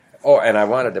Oh, and I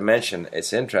wanted to mention,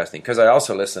 it's interesting, because I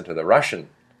also listen to the Russian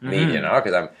media now,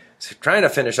 because I'm trying to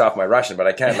finish off my Russian, but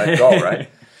I can't let go, right?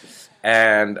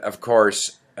 And, of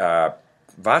course,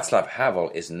 Václav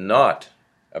Havel is not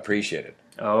appreciated.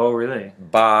 Oh, really?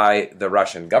 By the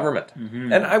Russian government.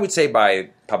 And I would say by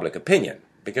public opinion,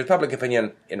 because public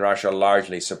opinion in Russia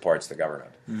largely supports the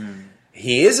government.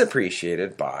 He is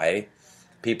appreciated by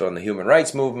people in the human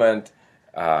rights movement,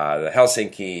 the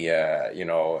Helsinki,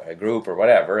 group or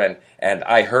whatever, and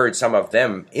I heard some of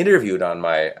them interviewed on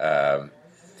my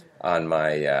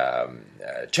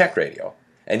Czech radio,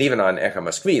 and even on Echo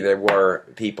Moskvy. There were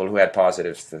people who had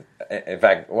positives. In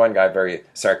fact, one guy very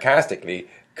sarcastically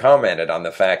commented on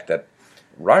the fact that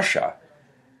Russia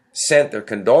sent their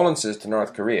condolences to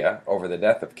North Korea over the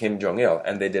death of Kim Jong-il,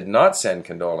 and they did not send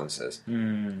condolences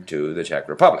to the Czech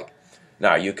Republic.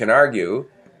 Now, you can argue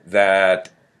that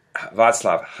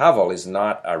Václav Havel is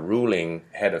not a ruling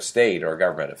head of state or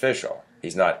government official.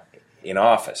 He's not in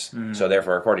office. So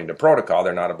therefore, according to protocol,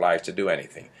 they're not obliged to do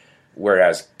anything.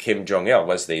 Whereas Kim Jong-il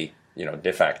was the,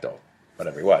 de facto,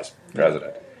 whatever he was,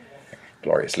 president,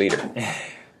 glorious leader.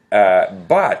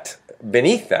 But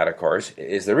beneath that, of course,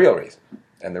 is the real reason.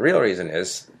 And the real reason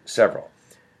is several.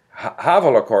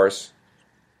 Havel, of course,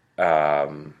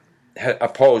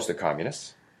 opposed the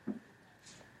communists.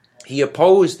 He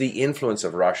opposed the influence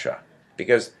of Russia,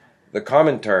 because the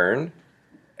Comintern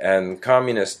and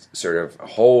communist sort of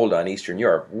hold on Eastern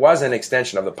Europe was an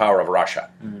extension of the power of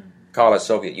Russia. Call it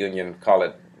Soviet Union, call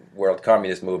it World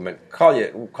Communist Movement, call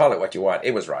it what you want.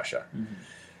 It was Russia.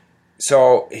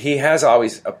 So he has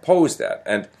always opposed that,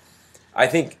 and I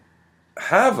think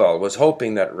Havel was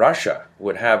hoping that Russia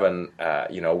would have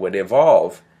would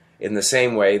evolve in the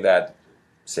same way that,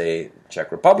 say,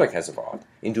 Czech Republic has evolved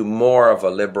into more of a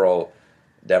liberal,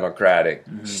 democratic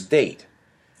state,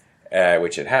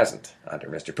 which it hasn't under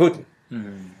Mr. Putin.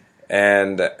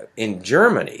 And in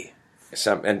Germany,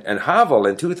 and Havel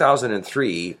in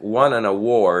 2003 won an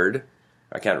award.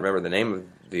 I can't remember the name of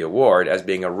the award, as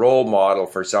being a role model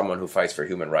for someone who fights for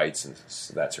human rights and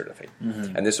that sort of thing.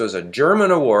 And this was a German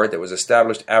award that was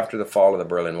established after the fall of the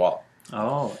Berlin Wall.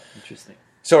 Oh, interesting.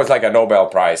 So it's like a Nobel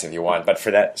Prize, if you want, but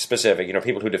for that specific,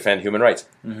 people who defend human rights.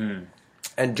 And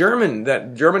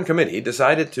that German committee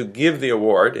decided to give the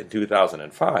award in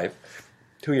 2005,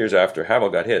 2 years after Havel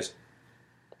got his,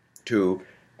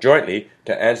 jointly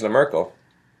to Angela Merkel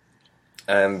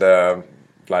and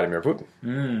Vladimir Putin.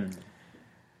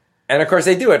 And of course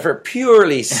they do it for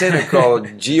purely cynical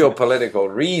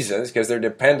geopolitical reasons, because they're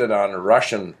dependent on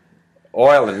Russian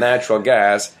oil and natural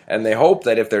gas, and they hope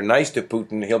that if they're nice to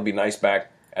Putin, he'll be nice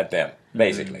back at them,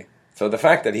 basically. So the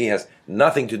fact that he has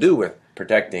nothing to do with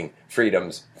protecting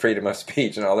freedom of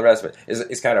speech and all the rest of it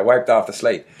is kind of wiped off the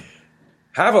slate.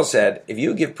 Havel said, if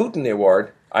you give Putin the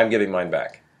award, I'm giving mine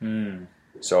back.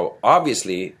 So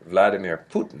obviously Vladimir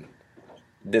Putin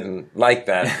didn't like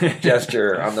that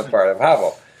gesture on the part of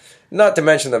Havel. Not to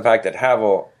mention the fact that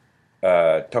Havel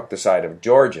took the side of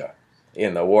Georgia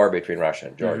in the war between Russia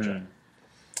and Georgia.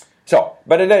 So,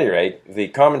 but at any rate, the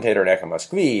commentator in Echo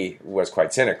Moskvy was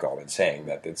quite cynical in saying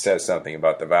that it says something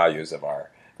about the values of our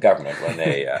government when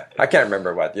they, I can't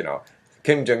remember what,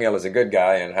 Kim Jong-il is a good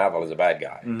guy and Havel is a bad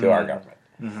guy to our government.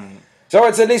 So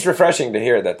it's at least refreshing to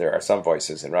hear that there are some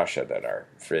voices in Russia that are,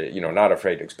 not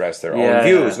afraid to express their own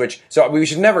views. So we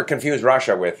should never confuse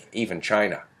Russia with even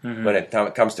China when it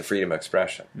comes to freedom of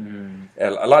expression. A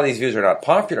lot of these views are not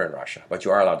popular in Russia, but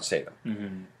you are allowed to say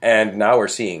them. And now we're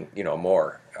seeing,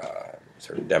 more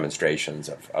sort of demonstrations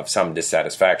of some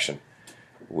dissatisfaction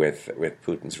with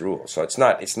Putin's rule. So it's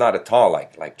not at all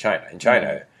like China. In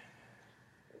China,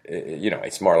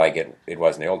 it's more like it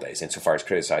was in the old days, insofar as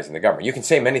criticizing the government. You can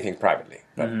say many things privately,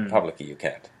 but publicly you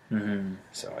can't.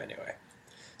 So anyway.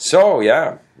 So,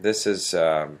 yeah, this is...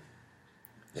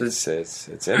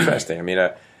 It's interesting. I mean,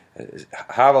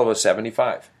 Havel was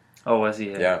 75. Oh, was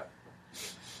he? Yeah.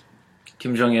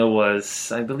 Kim Jong-il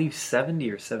was, I believe, 70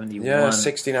 or 71. Yeah,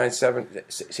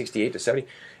 68 to 70.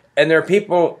 And there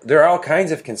are all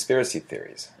kinds of conspiracy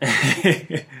theories.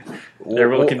 There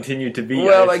will continue to be.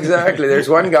 Well, exactly. There's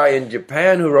one guy in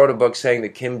Japan who wrote a book saying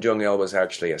that Kim Jong-il was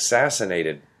actually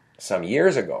assassinated some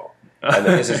years ago. And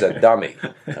that this is a dummy.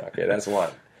 Okay, that's one.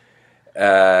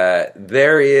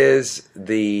 There is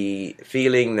the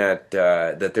feeling that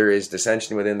there is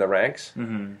dissension within the ranks.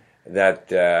 That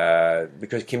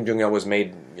because Kim Jong-il was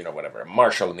made, a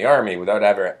marshal in the army without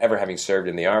ever having served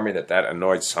in the army, that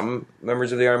annoyed some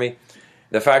members of the army.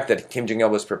 The fact that Kim Jong-il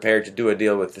was prepared to do a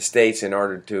deal with the states in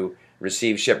order to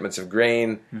receive shipments of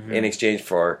grain in exchange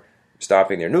for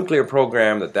stopping their nuclear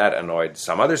program, that annoyed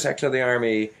some other section of the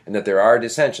army, and that there are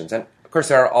dissensions. And Of course,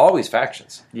 there are always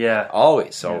factions. Yeah.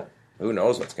 Always. So who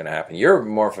knows what's going to happen? You're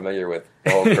more familiar with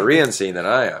the whole Korean scene than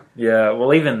I am. Yeah.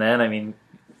 Well, even then, I mean,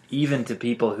 even to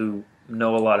people who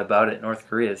know a lot about it, North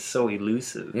Korea is so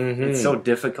elusive. Mm-hmm. It's so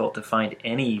difficult to find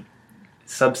any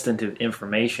substantive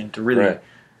information to really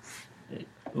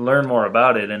learn more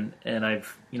about it. And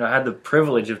I've had the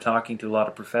privilege of talking to a lot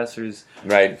of professors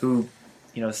who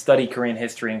study Korean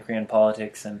history and Korean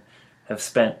politics and have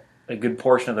spent a good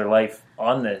portion of their life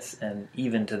on this. And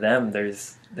even to them,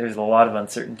 there's a lot of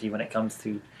uncertainty when it comes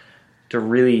to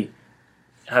really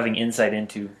having insight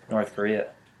into North Korea,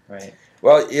 right?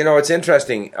 Well, it's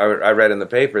interesting. I read in the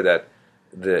paper that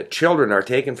the children are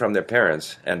taken from their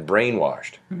parents and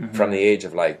brainwashed from the age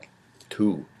of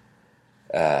 2.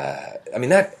 I mean,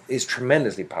 that is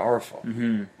tremendously powerful.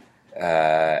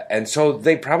 And so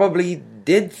they probably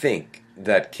did think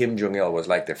that Kim Jong-il was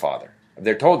like their father.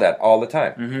 They're told that all the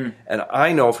time. And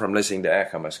I know from listening to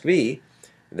Echo Moskvi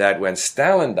that when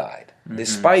Stalin died,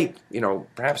 despite,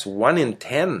 perhaps 1 in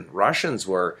 10 Russians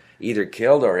were either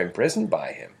killed or imprisoned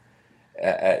by him,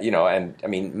 and I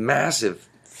mean, massive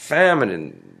famine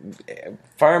and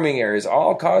farming areas,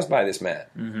 all caused by this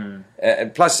man.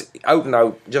 And plus, out and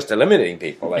out, just eliminating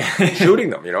people, like shooting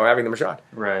them, having them shot.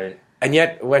 Right. And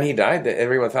yet, when he died,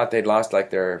 everyone thought they'd lost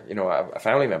their, a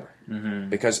family member,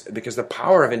 because the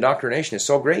power of indoctrination is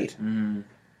so great.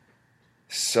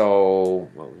 So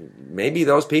maybe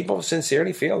those people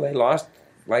sincerely feel they lost,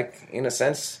 in a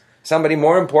sense, somebody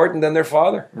more important than their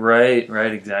father. Right.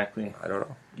 Exactly. I don't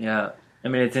know. Yeah. I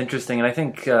mean, it's interesting, and I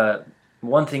think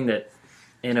one thing that,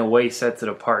 in a way, sets it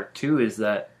apart too is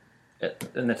that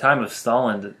in the time of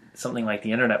Stalin, something like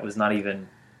the internet was not even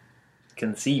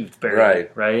conceived, barely,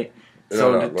 right?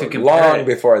 So to compare long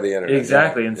before the internet,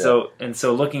 exactly. And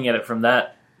so looking at it from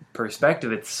that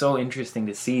perspective, it's so interesting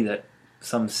to see that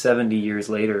some 70 years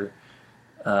later,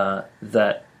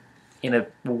 that in a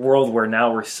world where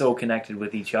now we're so connected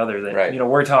with each other that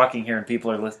we're talking here and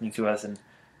people are listening to us in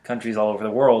countries all over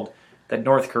the world, that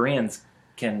North Koreans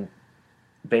can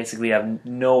basically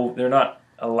they're not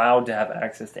allowed to have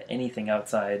access to anything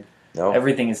outside. No.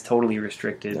 Everything is totally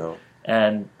restricted. No.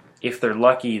 And if they're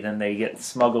lucky, then they get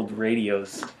smuggled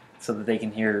radios so that they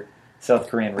can hear South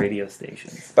Korean radio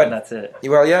stations. But and that's it.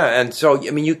 Well, yeah, and so,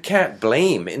 I mean, you can't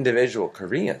blame individual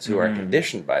Koreans who are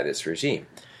conditioned by this regime.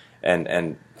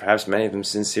 And perhaps many of them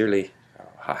sincerely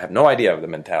have no idea of the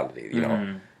mentality,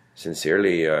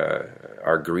 sincerely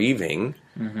are grieving.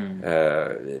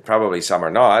 Probably some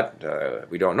are not.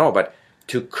 We don't know. But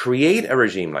to create a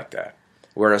regime like that,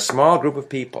 where a small group of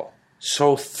people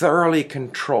so thoroughly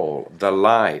control the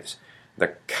lives,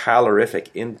 the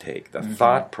calorific intake, the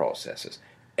thought processes,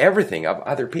 everything of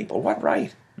other people, what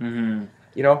right? To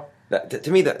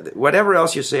me, whatever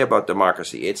else you say about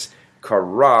democracy, it's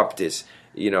corrupt, it's,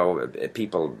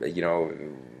 people,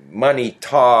 money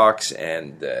talks,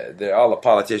 and all the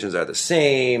politicians are the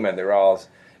same, and they're all,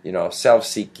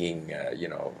 self-seeking,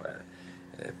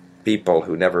 people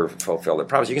who never fulfill their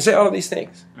promise. You can say all of these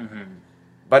things,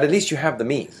 but at least you have the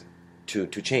means to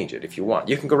change it if you want.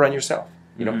 You can go run yourself.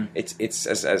 It's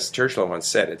as Churchill once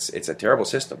said, it's a terrible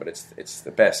system, but it's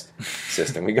the best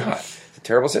system we got. It's a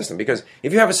terrible system because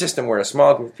if you have a system where a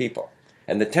small group of people,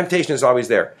 and the temptation is always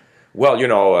there, well,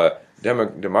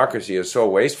 democracy is so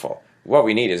wasteful. What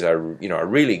we need is a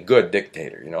really good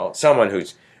dictator, someone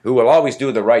who will always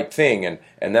do the right thing,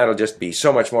 and that'll just be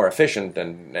so much more efficient,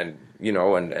 and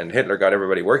Hitler got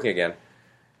everybody working again.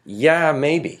 Yeah,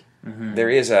 maybe there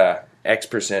is a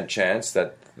X% chance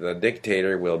that the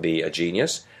dictator will be a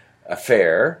genius, a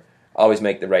fair, always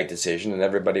make the right decision, and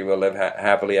everybody will live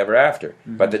happily ever after.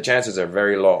 But the chances are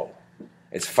very low.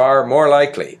 It's far more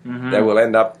likely that we'll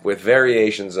end up with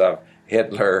variations of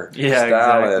Hitler,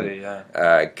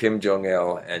 Stalin, Kim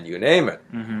Jong-il, and you name it.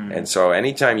 And so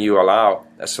anytime you allow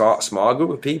a small group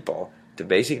of people to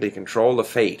basically control the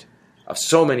fate of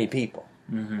so many people,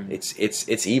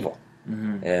 it's evil.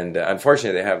 And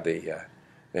unfortunately,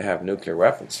 they have nuclear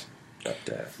weapons. But,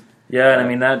 and I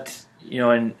mean that,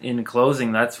 in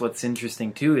closing, that's what's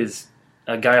interesting too, is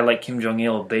a guy like Kim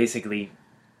Jong-il, basically,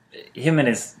 him and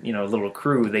his little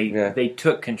crew, they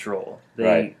took control.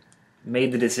 They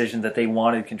made the decision that they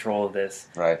wanted control of this,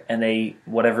 and they,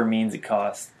 whatever means it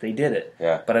cost, they did it.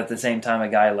 But at the same time, a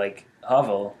guy like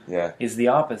Havel is the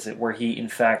opposite, where he in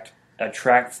fact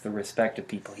attracts the respect of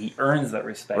people. He earns that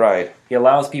respect. He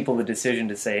allows people the decision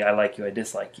to say, I like you, I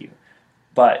dislike you.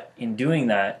 But in doing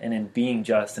that, and in being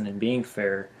just and in being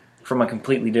fair, from a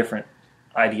completely different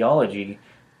ideology,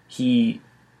 he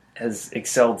has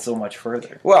excelled so much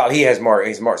further. Well, he's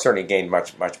certainly gained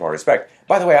much more respect.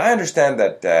 By the way, I understand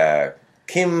that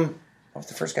Kim, what was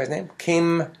the first guy's name?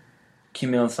 Kim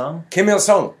Kim Il Sung. Kim Il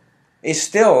Sung is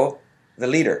still the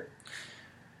leader.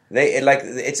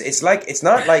 It's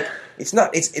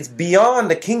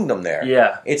beyond the kingdom there.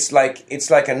 Yeah. It's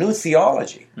like a new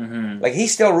theology. Mm-hmm. Like he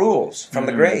still rules from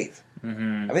the grave.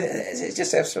 Mm-hmm. I mean, it's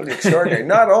just absolutely extraordinary.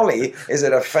 Not only is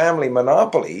it a family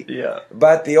monopoly, Yeah.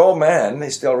 but the old man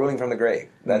is still ruling from the grave.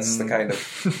 That's the kind of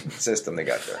system they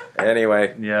got there.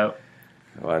 Anyway, Yeah.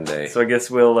 one day. So I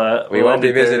guess we won't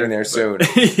be visiting there soon.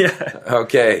 Yeah.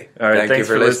 Okay. All right. Thank Thanks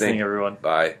you for listening, listening, everyone.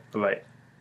 Bye. Bye.